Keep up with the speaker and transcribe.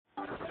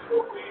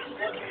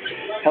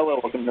Hello,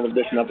 welcome to the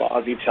edition of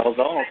Aussie Tells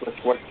All, the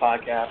sports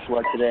podcast,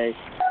 where today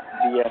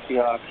the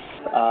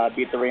Seahawks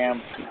beat the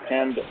Rams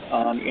 10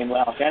 in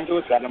Los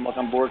Angeles. Adam,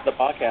 welcome aboard to the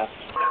podcast.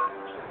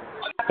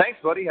 Thanks,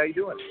 buddy. How you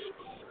doing?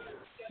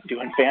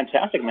 Doing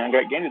fantastic, man.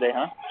 Great game today,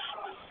 huh?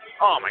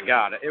 Oh, my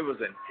God. It was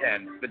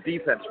intense. The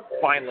defense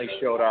finally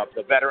showed up.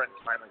 The veterans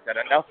finally said,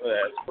 enough of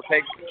this. We're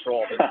taking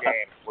control of this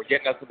game. We're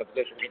getting us in the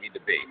position we need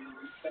to be.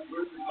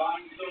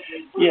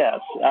 Yes.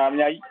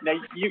 Now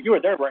you were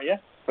there, weren't you,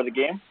 for the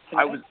game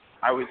tonight?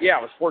 I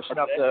was fortunate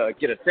enough to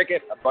get a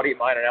ticket. A buddy of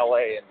mine in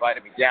L.A.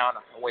 invited me down.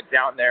 I went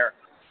down there,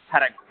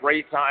 had a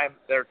great time.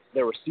 There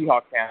were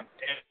Seahawks fans.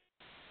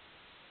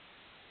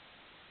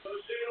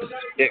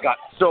 It got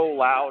so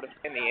loud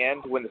in the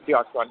end when the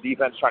Seahawks were on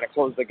defense trying to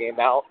close the game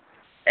out.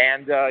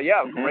 And,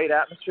 great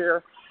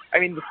atmosphere. I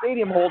mean, the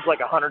stadium holds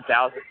like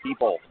 100,000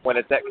 people when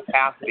it's at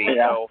capacity.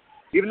 Yeah. So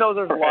even though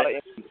there's a lot of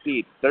empty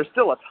seats, there's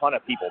still a ton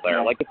of people there.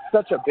 Yeah. Like, it's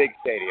such a big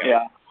stadium.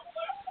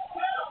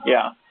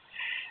 Yeah.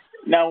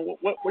 Now,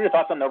 what are your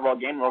thoughts on the overall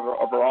game?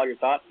 Overall, your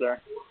thoughts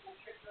there?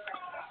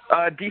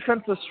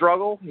 Defensive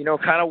struggle,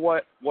 kind of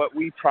what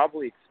we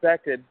probably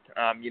expected.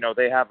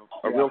 They have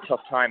a real tough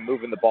time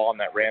moving the ball in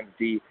that Rams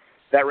D.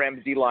 That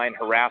Rams D line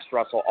harassed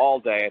Russell all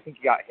day. I think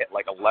he got hit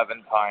like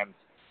 11 times.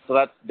 So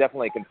that's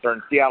definitely a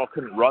concern. Seattle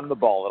couldn't run the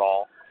ball at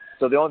all.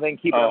 So the only thing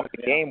keeping him in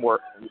the game was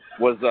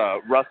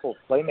Russell's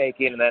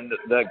playmaking and then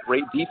the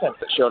great defense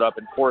that showed up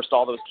and forced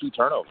all those key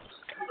turnovers.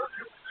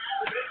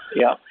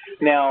 Yeah.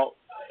 Now,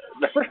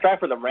 the first drive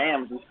for the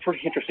Rams was a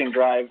pretty interesting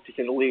drive, to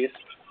say the least.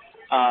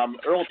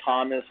 Earl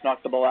Thomas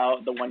knocked the ball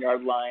out the 1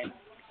 yard line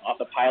off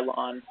the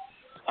pylon.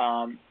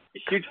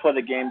 Huge play of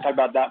the game. Talk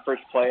about that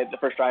first play, the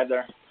first drive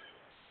there.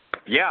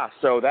 Yeah,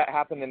 so that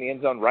happened in the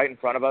end zone right in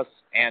front of us,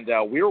 and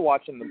we were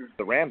watching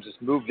the Rams just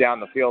move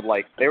down the field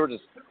like they were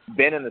just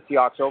bending the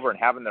Seahawks over and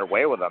having their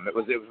way with them. It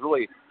was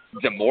really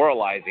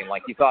demoralizing.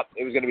 Like, you thought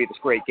it was going to be this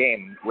great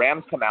game.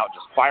 Rams come out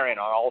just firing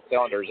on all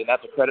cylinders, and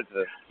that's a credit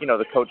to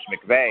the coach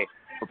McVay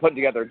for putting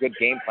together a good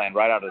game plan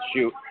right out of the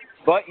chute.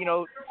 But,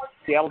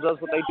 Seattle does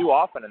what they do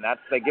often, and that's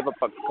they give up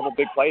a couple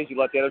big plays. You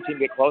let the other team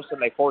get close,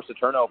 and they force a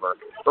turnover.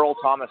 Earl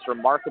Thomas,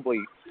 remarkably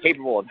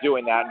capable of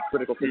doing that in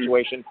critical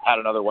situations, had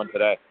another one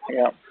today.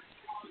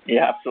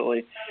 Yeah,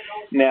 absolutely.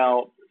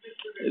 Now,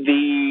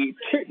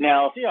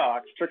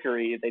 Seahawks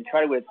trickery. They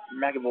tried with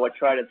McAvoy,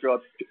 tried to throw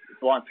a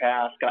long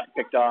pass, got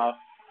picked off.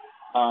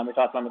 Your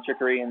thoughts on the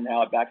trickery and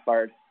how it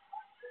backfired?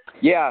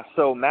 Yeah,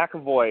 so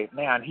McAvoy,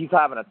 man, he's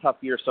having a tough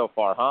year so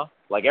far, huh?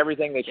 Like,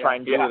 everything they try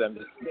and do with him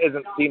just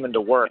isn't seeming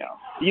to work.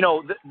 Yeah.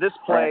 This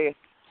play,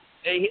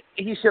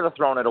 he should have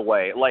thrown it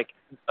away. Like,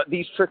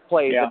 these trick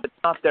plays, if it's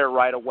not there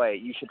right away,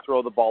 you should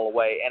throw the ball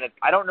away. And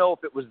I don't know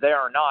if it was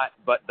there or not,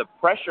 but the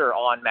pressure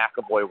on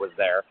McAvoy was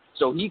there.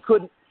 So he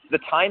couldn't – the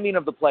timing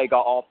of the play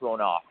got all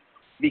thrown off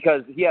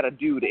because he had a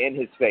dude in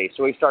his face.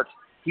 So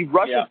he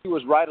rushes to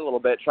his right a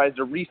little bit, tries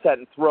to reset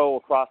and throw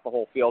across the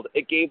whole field.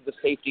 It gave the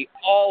safety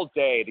all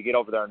day to get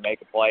over there and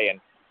make a play, and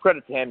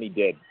credit to him, he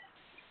did.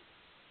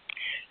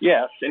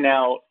 Yes, and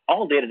now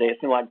all day today, it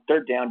seemed like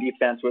third down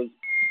defense was a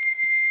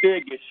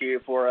big issue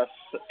for us.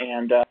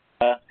 And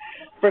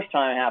first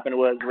time it happened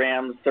was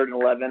Rams 3rd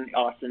and 11.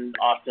 Austin.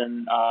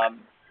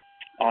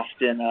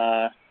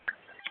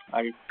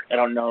 I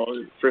don't know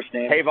his first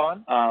name.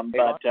 Tavon.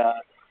 But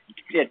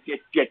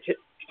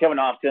Kevin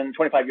Austin,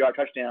 25-yard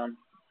touchdown,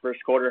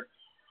 first quarter.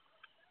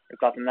 Your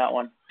thoughts on that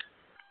one?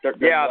 That's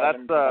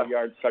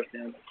 25-yard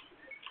touchdown.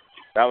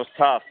 That was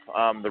tough.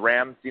 The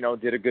Rams,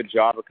 did a good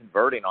job of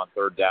converting on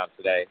third down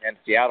today, and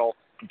Seattle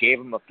gave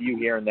them a few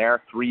here and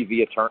there, 3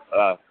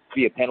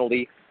 via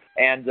penalty,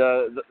 and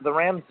the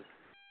Rams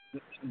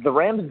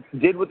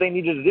did what they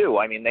needed to do.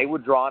 I mean, they were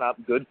drawing up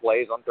good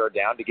plays on third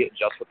down to get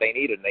just what they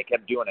needed, and they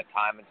kept doing it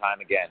time and time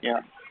again.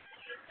 Yeah.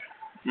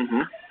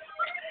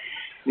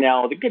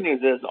 Now, the good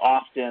news is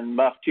Austin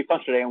muffed 2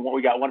 punts today, and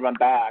we got one of them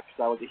back,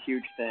 so that was a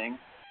huge thing.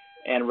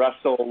 And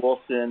Russell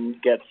Wilson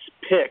gets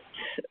picked.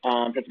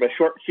 It's a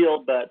short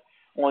field, but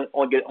only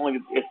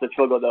it's the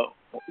field goal though.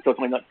 So it's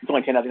only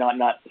 10-0,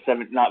 not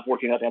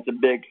 14-0. It's a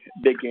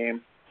big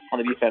game on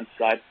the defense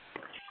side.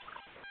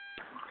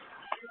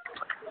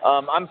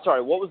 I'm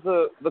sorry. What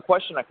was the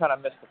question? I kind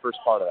of missed the first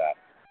part of that.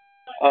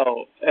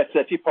 Oh, it's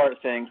a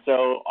two-part thing.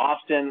 So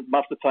Austin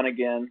muffs the punt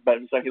again, but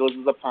it's like he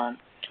loses the punt.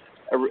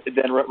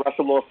 Then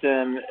Russell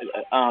Wilson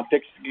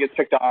gets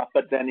picked off,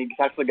 but then he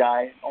sacks the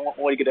guy.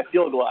 Only get a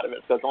field goal out of it,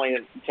 so it's only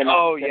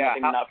 10-0,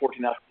 not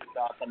 14-0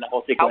 on that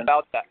whole sequence.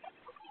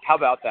 How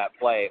about that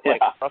play? Like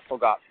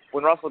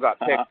when Russell got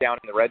picked down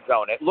in the red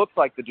zone, it looked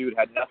like the dude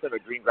had nothing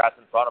but green grass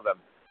in front of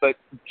him. But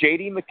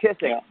J.D.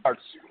 McKissick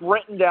starts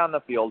sprinting down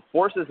the field,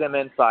 forces him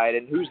inside,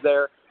 and who's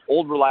there?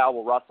 Old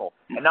reliable Russell.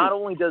 And not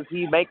only does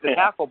he make the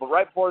tackle, but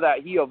right before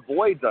that, he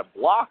avoids a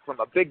block from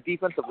a big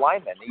defensive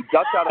lineman. He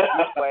ducks out of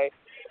the way,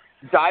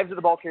 dives to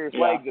the ball carrier's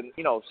legs, and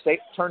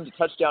turns a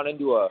touchdown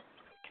into a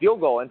field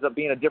goal. Ends up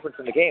being a difference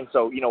in the game.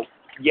 So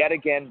yet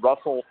again,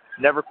 Russell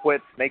never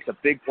quits, makes a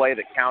big play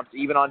that counts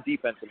even on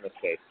defense in this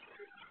case.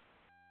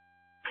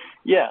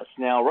 Yes.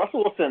 Now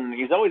Russell Wilson,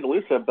 he's always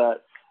elusive,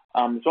 but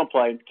This one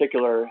play in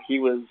particular, he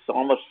was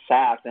almost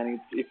sacked, and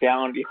he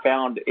found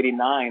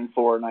 89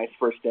 for a nice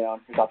first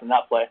down. He got in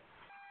that play.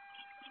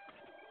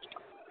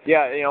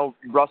 Yeah,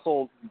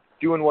 Russell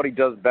doing what he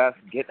does best,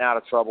 getting out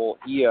of trouble.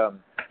 He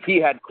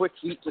had quick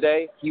feet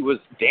today. He was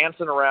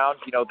dancing around.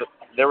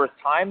 There were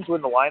times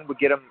when the line would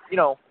get him,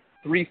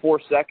 3-4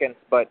 seconds,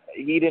 but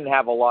he didn't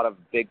have a lot of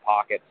big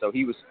pockets, so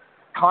he was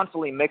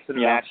constantly mixing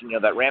and matching.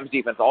 That Rams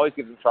defense always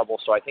gives him trouble,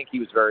 so I think he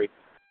was very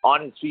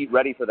on his feet,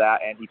 ready for that,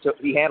 and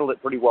he handled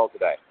it pretty well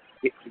today.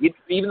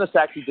 Even the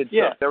sacks he did,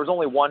 there was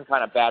only one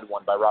kind of bad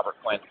one by Robert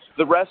Quinn.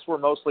 The rest were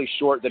mostly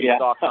short that he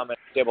saw coming,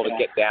 was able to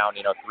get down,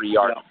 3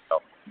 yards. So.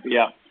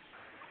 Yeah,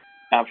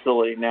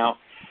 absolutely. Now,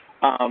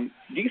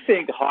 do you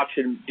think the Hawks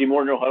should do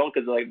more no huddle?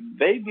 Because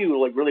they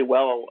do really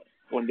well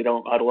when they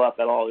don't huddle up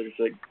at all. They're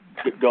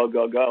just go,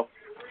 go, go.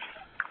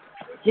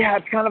 Yeah,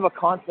 it's kind of a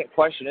constant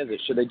question, is it?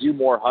 Should they do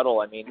more huddle?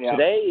 I mean,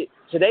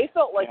 today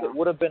felt like it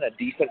would have been a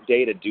decent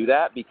day to do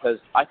that because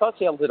I thought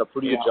Seattle did a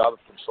pretty good job of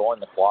controlling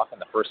the clock in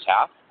the first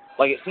half.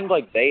 It seemed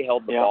like they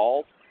held the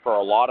ball for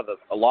a lot of the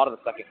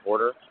second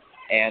quarter,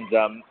 and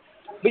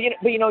but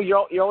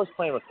you're always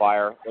playing with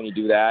fire when you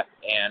do that,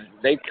 and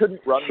they couldn't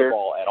run the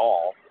ball at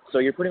all, so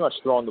you're pretty much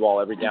throwing the ball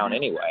every down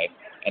anyway,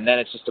 and then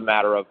it's just a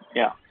matter of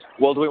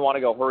well, do we want to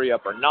go hurry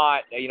up or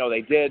not?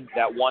 They did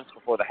that once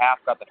before the half,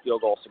 got the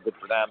field goal, so good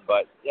for them.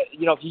 But,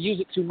 if you use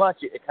it too much,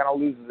 it kind of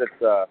loses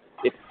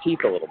its teeth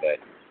a little bit.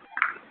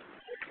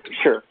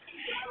 Sure.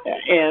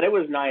 And it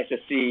was nice to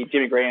see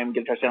Jimmy Graham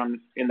get a touchdown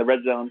in the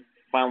red zone.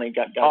 Finally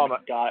got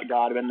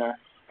him in there.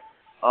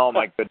 Oh,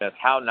 my goodness.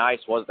 How nice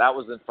was that?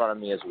 Was in front of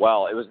me as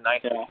well. It was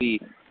nice to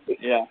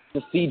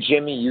see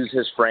Jimmy use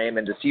his frame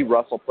and to see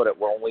Russell put it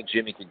where only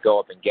Jimmy could go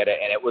up and get it,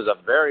 and it was a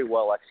very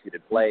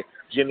well-executed play.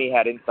 Jimmy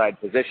had inside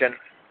position.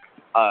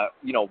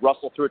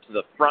 Russell threw it to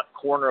the front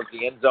corner of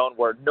the end zone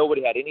where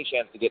nobody had any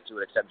chance to get to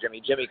it except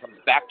Jimmy. Jimmy comes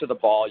back to the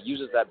ball,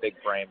 uses that big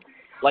frame.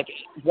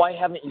 Why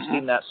haven't you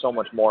seen that so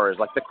much more is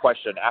the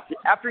question.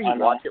 After you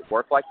watch it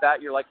work like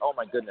that, you're like, oh,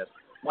 my goodness,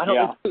 why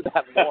don't we do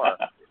that more?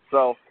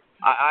 So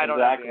I don't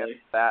know the answer to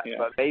that,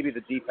 but maybe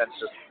the defense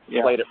just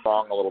played it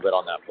wrong a little bit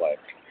on that play.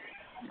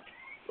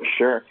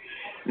 Sure.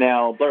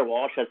 Now, Blair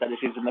Walsh has had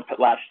issues in the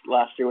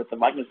last year with the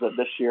Vikings, but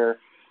this year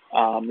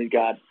he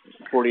got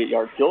a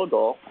 48-yard field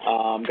goal.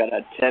 Got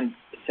a 10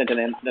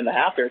 and a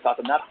half there. Thoughts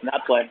on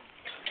that play?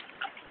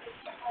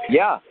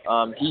 Yeah,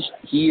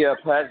 he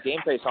has game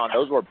face on.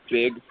 Those were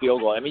big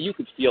field goals. I mean, you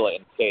could feel it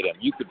in the stadium.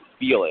 You could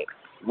feel it.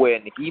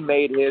 When he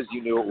made his,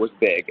 you knew it was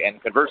big.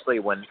 And conversely,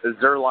 when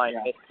Zerline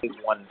missed his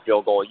one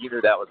field goal, you knew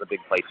that was a big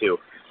play too.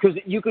 Because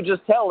you could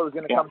just tell it was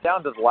going to come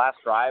down to the last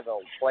drive, a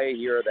play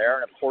here or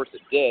there, and of course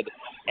it did.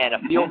 And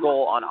a field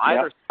goal on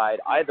either side,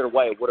 either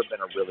way, would have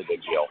been a really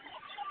big deal.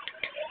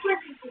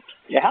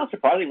 Yeah, how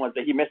surprising was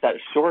that he missed that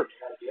short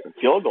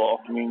field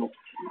goal? I mean,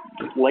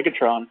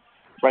 Legatron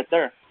right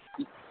there.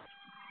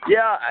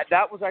 Yeah,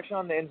 that was actually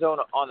on the end zone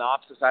on the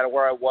opposite side of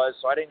where I was,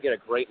 so I didn't get a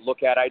great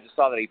look at it. I just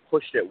saw that he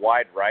pushed it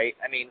wide right.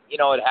 I mean,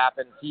 it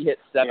happens. He hit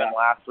 7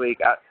 last week.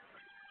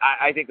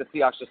 I think the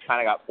Seahawks just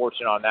kind of got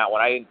fortunate on that one.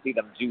 I didn't see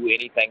them do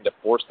anything to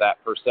force that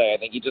per se. I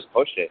think he just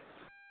pushed it.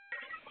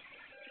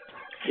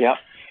 Yeah,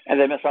 and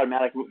they missed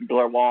automatic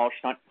Blair Walsh,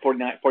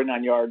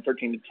 49 yards,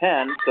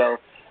 13-10, so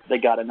they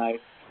got a nice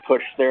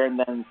push there. And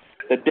then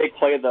the big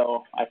play,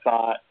 though, I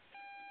thought,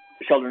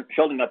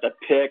 Sheldon got the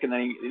pick, and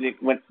then he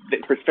went the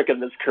first pick of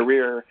his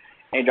career,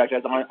 and he got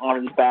guys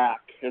on his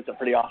back. It's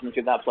pretty awesome to see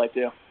that play,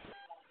 too.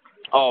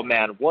 Oh,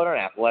 man, what an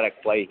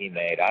athletic play he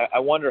made. I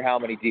wonder how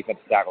many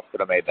defensive tackles could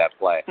have made that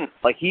play.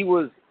 He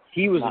was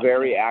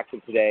very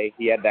active today.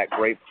 He had that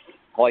great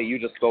play you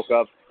just spoke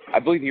of. I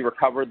believe he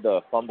recovered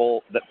the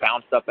fumble that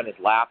bounced up in his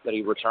lap that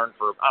he returned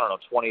for,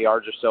 20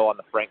 yards or so on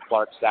the Frank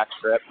Clark sack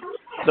strip.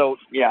 So,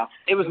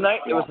 it was nice.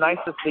 It was nice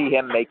to see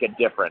him make a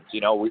difference.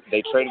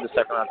 They traded the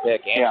second-round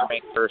pick. Andrew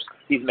Mankhurst,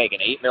 he's making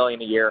 $8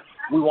 million a year.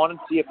 We wanted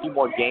to see a few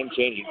more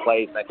game-changing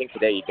plays, and I think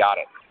today he got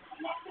it.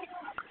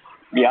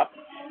 Yep,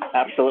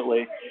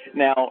 absolutely.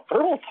 Now,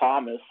 Earl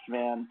Thomas,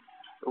 man,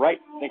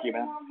 thank you,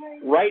 man.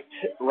 Right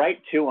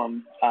to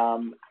him.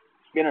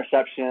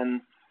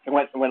 Interception. It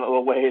went a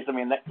little ways. I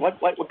mean, what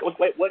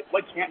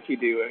can't he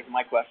do? Is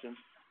my question.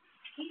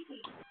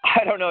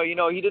 I don't know.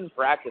 He didn't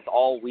practice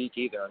all week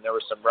either, and there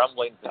were some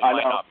rumblings that he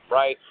might not be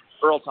right.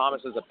 Earl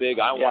Thomas is a big,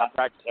 I want to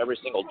practice every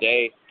single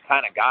day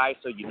kind of guy,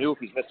 so you knew if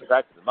he's missing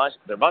practice,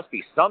 there must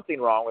be something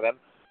wrong with him.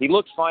 He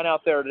looked fine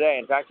out there today.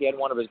 In fact, he had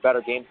one of his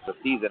better games of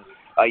the season.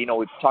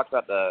 We talked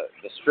about the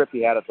strip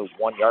he had at the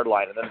 1-yard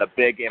line, and then the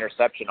big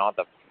interception on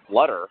the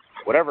flutter,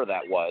 whatever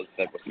that was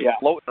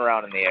floating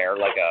around in the air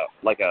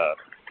like a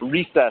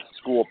recess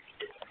school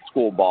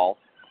ball.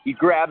 He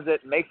grabs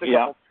it, makes a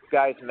couple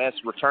guys miss,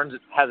 returns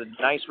it, has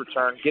a nice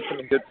return, gets him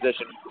in good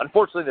position.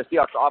 Unfortunately, the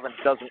Seahawks offense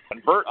doesn't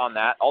convert on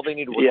that. All they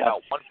needed was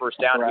about one first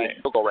down to be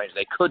in field goal range.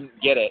 They couldn't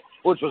get it,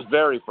 which was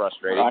very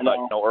frustrating, but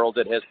Earl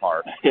did his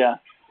part. Yeah,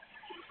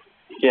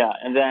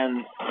 and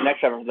then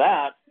next after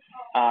that,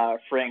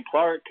 Frank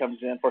Clark comes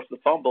in, forces the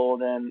fumble,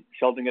 and then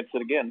Sheldon gets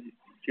it again,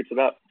 keeps it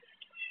up.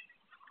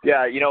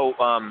 Yeah,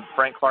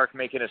 Frank Clark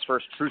making his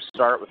first true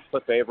start with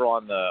Cliff Averill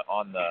on the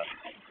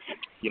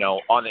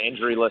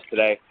injury list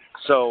today.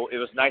 So it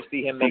was nice to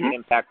see him make an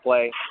impact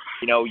play.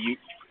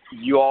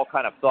 You all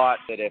kind of thought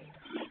that if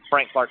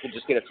Frank Clark could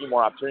just get a few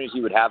more opportunities,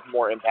 he would have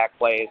more impact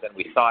plays, and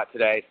we saw it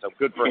today. So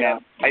good for him.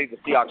 I think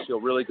the Seahawks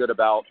feel really good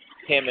about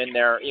him in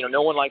there.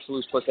 No one likes to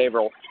lose Cliff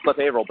Averill,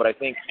 but I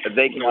think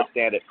they can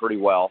withstand it pretty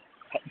well,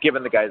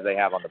 given the guys they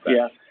have on the bench.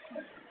 Yes,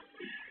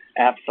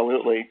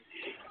 absolutely.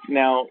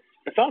 Now,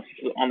 it's also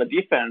on the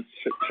defense.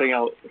 So,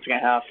 second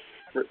half,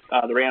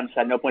 the Rams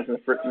had no points in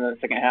the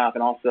second half,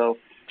 and also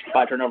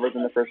 5 turnovers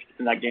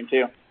in that game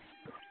too.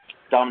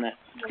 Dominant.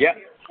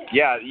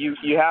 Yeah,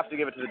 you have to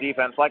give it to the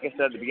defense. Like I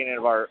said at the beginning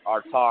of our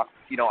talk,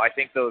 I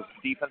think those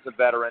defensive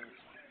veterans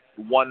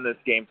won this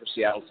game for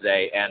Seattle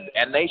today,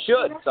 and they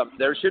should.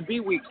 There should be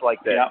weeks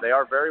like this. They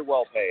are very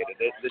well paid.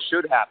 This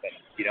should happen,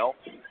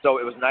 So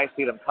it was nice to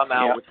see them come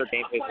out with their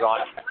game faces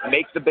on,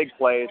 make the big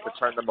plays to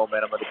turn the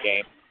momentum of the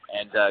game,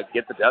 and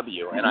get the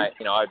W. And I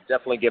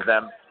definitely give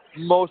them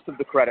most of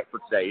the credit for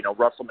today.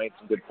 Russell made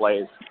some good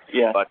plays,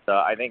 but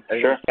I think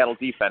the Seattle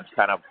defense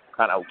kind of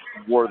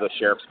wore the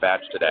sheriff's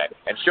badge today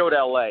and showed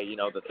LA,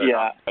 that they're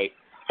not quite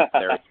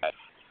there yet.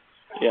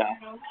 Yeah,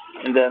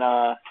 and then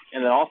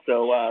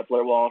also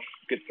Blair Walsh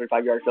gets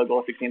 35-yard field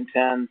goal,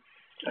 16-10,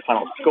 the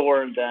final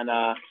score. And then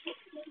the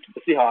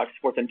Seahawks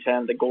 4th and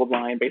 10, the goal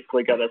line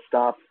basically got a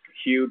stop,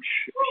 huge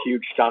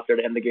stop there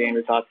to end the game.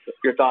 Your thoughts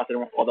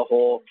on the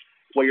whole,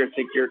 what you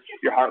think your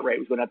heart rate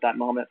was going at that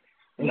moment?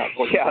 That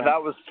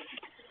was.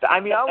 I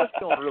was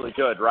feeling really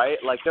good,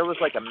 right? Like there was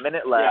like a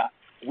minute left. Yeah.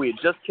 We had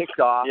just kicked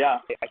off. Yeah.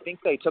 I think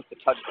they took the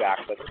touchback.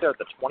 I think they're at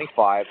the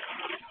 25,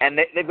 and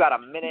they've got a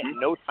minute,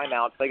 no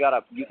timeouts. They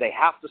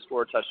have to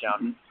score a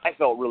touchdown. I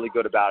felt really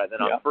good about it. Then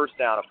on first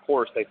down, of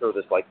course, they throw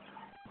this like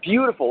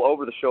beautiful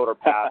over-the-shoulder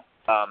pass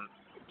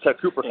to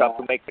Cooper Kupp,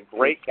 who makes a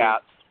great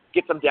catch,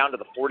 gets them down to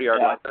the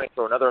 40-yard line. Then they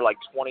throw another like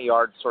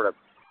 20-yard sort of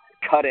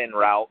cut-in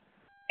route,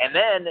 and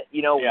then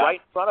right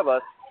in front of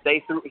us,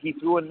 he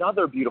threw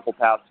another beautiful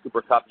pass to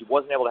Cooper Kupp. He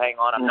wasn't able to hang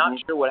on. I'm not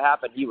sure what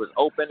happened. He was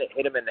open. It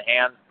hit him in the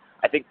hands.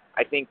 I think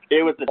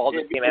the ball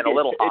just came in a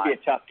little hot. It'd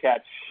be a tough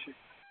catch.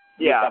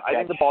 I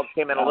think the ball just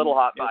came in a little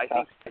hot, but I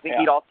think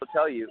he'd also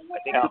tell you. I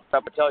think Cooper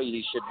Kupp would tell you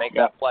he should make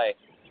that play.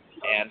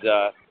 And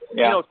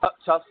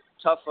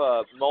tough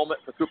moment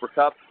for Cooper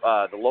Kupp,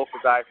 the local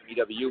guy from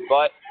EWU,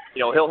 but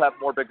he'll have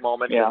more big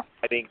moments. Yeah.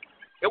 I think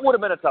it would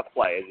have been a tough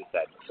play, as you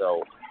said.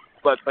 So,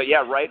 but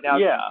right now,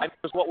 it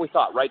was what we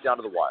thought, right down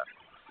to the wire.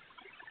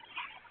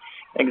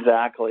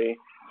 Exactly.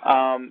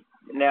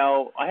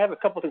 Now, I have a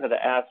couple things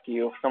to ask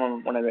you.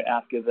 Someone wanted to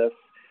ask you this.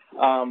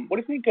 What do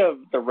you think of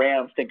the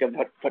Rams? Think of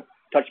the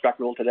touchback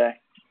rule today?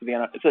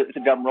 It's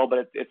a dumb rule,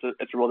 but it's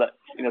a rule that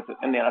it's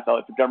in the NFL.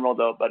 It's a dumb rule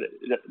though, but it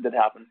did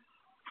happen.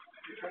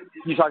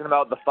 You talking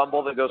about the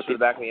fumble that goes through the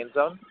back of the end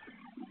zone?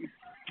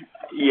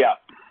 Yeah.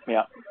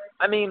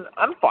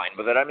 I'm fine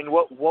with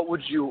it. What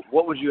would you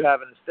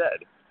have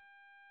instead?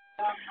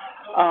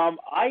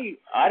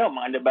 I don't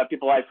mind it, but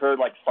people I've heard,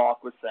 like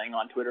Falk was saying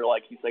on Twitter,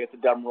 like he's like, it's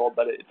a dumb rule,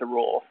 but it's a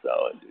rule, so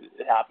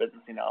it happens.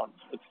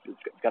 It's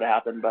got to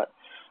happen. But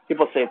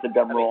people say it's a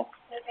dumb rule.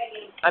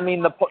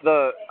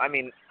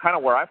 Kind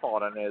of where I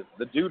fall on is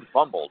the dude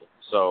fumbled,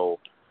 so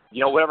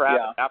whatever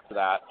happens after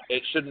that,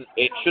 it shouldn't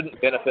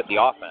benefit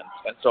the offense.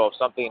 And so if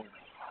something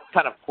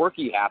kind of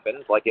quirky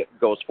happens, like it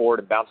goes forward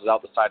and bounces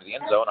out the side of the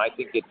end zone, I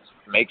think it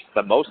makes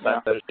the most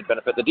sense that it should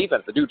benefit the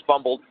defense. The dude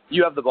fumbled.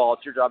 You have the ball.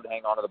 It's your job to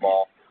hang on to the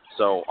ball.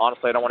 So,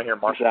 honestly, I don't want to hear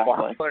Marshall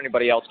Faulk or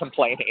anybody else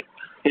complaining.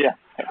 Yeah,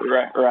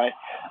 right.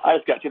 I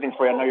just got two things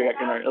for you. I know you're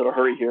in a little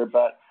hurry here,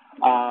 but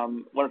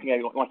one thing I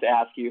want to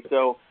ask you.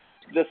 So,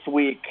 this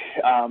week,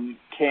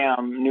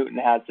 Cam Newton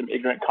had some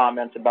ignorant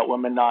comments about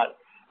women not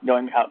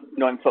knowing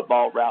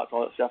football routes,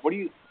 all that stuff.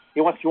 He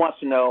wants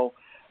to know,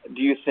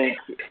 do you think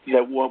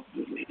that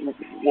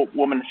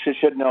women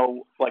should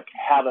know, like,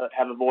 have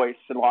a voice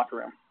in the locker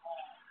room?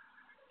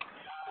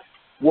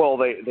 Well,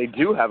 they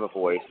do have a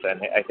voice,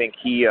 and I think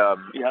he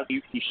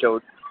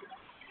showed.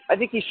 I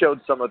think he showed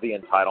some of the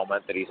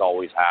entitlement that he's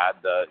always had.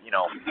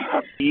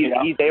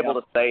 He's able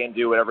to say and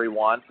do whatever he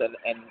wants, and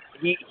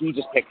he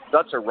just picked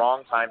such a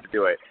wrong time to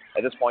do it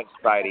at this point in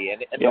society.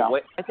 And the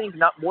way, I think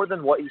not more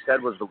than what he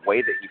said was the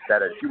way that he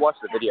said it. If you watch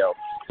the video,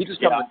 he just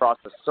comes across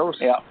as so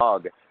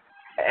smug.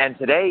 And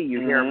today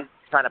you hear him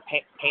trying to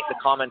paint the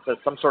comments as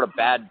some sort of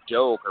bad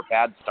joke or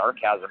bad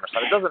sarcasm or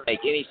something. It doesn't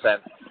make any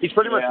sense. He's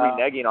pretty much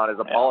reneging on his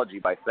apology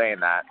by saying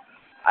that.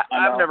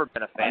 I've never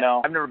been a fan.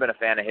 I've never been a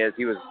fan of his.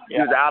 He was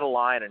out of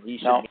line, and he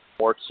should be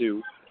more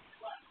too.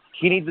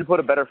 He needs to put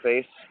a better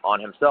face on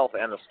himself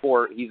and the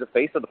sport. He's a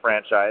face of the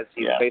franchise.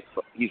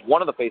 He's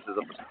one of the faces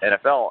of the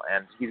NFL,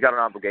 and he's got an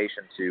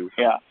obligation to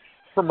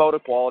promote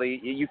equality.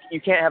 You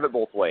can't have it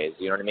both ways.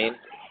 You know what I mean?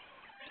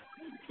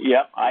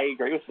 Yep, I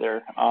agree with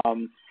her.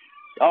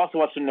 I also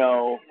want to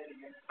know,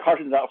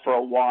 Carson's out for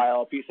a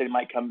while. Pete said he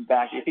might come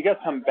back. If he does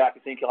come back, do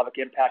you think he'll have an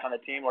impact on the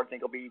team, or do you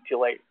think it'll be too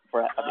late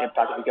for an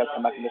impact if he does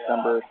come back in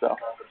December or so?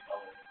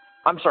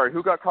 I'm sorry,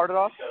 who got carted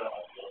off?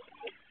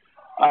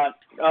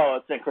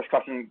 It's Chris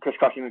Carson. Chris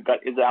Carson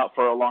is out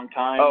for a long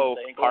time. Oh,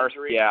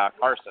 Carson. Yeah,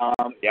 Carson.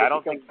 I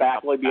don't think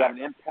back. Will he be having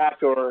an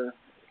impact, or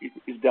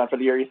he's done for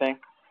the year? You think?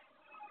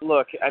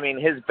 Look, I mean,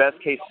 his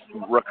best case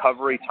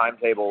recovery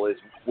timetable is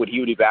he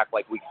would be back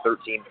like week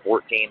 13,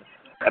 14,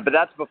 but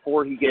that's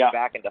before he gets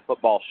back into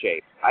football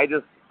shape. I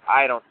don't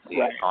see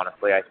it,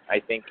 honestly. I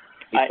think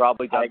he's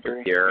probably done for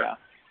the year. Yeah.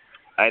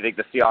 I think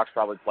the Seahawks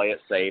probably play it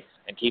safe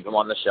and keep him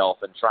on the shelf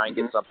and try and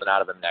get something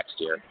out of him next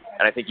year.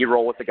 And I think you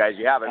roll with the guys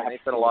you have. I mean, they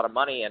spent a lot of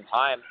money and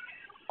time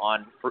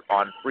on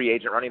free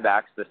agent running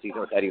backs this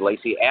season with Eddie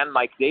Lacy and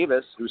Mike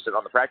Davis, who's sitting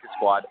on the practice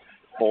squad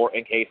for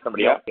in case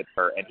somebody else gets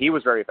hurt. And he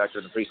was very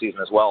effective in the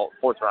preseason as well.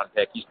 4th-round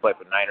pick. He's played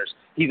for the Niners.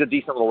 He's a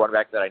decent little running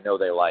back that I know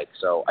they like.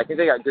 So I think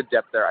they got good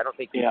depth there. I don't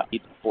think you need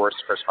to force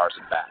Chris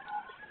Carson back.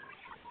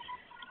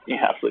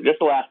 Yeah, absolutely. Just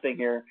the last thing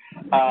here.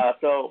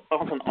 So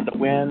focus on the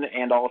win,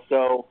 and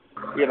also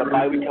you have a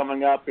bye week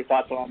coming up. Your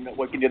thoughts on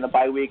what you can do in the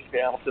bye week,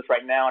 analysis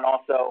right now, and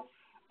also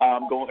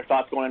your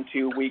thoughts going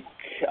into week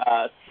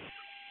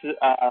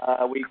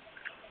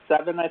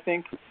 7, I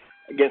think.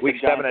 Against week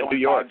 7 at New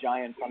York.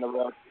 Giants on the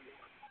road.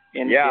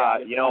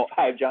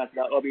 5 Giants,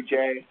 OBJ.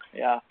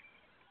 Yeah.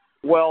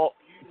 Well,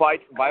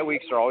 bye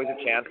weeks are always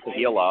a chance to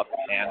heal up,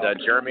 and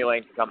Jeremy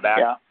Lane can come back.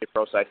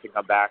 Prosise can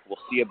come back. We'll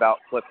see about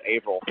Cliff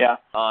Averill. Yeah.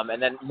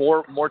 And then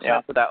more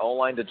time for that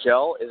O-line to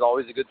gel is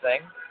always a good thing.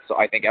 So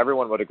I think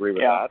everyone would agree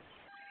with that.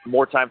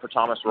 More time for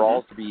Thomas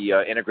Rawls to be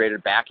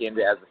integrated back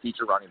into as the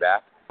feature running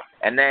back.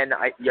 And then,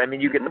 I mean,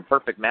 you get the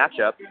perfect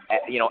matchup.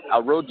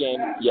 A road game,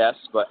 yes,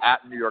 but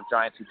at New York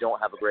Giants, who don't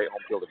have a great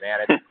home field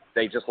advantage.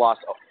 They just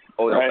lost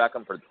Odell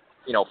Beckham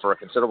for a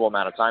considerable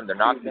amount of time. They're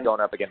not going to be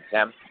going up against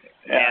him.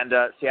 Yeah. And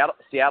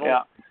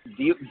Seattle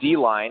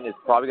D-line is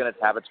probably going to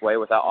have its way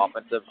with that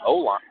offensive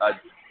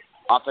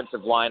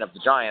line of the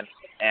Giants,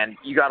 and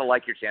you got to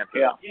like your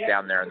chances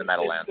down there in the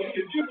Meadowlands.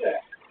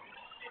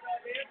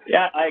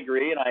 Yeah, I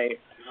agree, and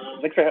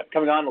thanks for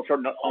coming on. We'll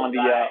start on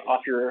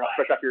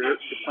fresh off your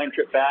plane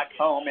trip back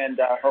home, and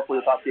hopefully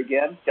we'll talk to you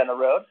again down the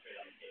road.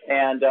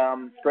 And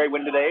great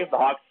win today. The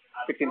Hawks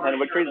 1,600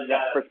 victories.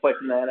 That's first place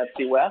in the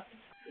NFC West.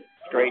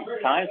 Great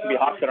times to be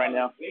Hawks right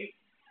now.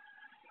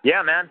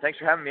 Yeah, man. Thanks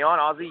for having me on,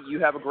 Ozzy. You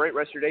have a great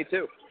rest of your day,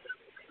 too.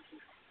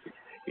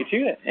 You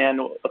too. And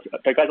we'll talk to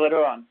you guys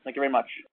later on. Thank you very much.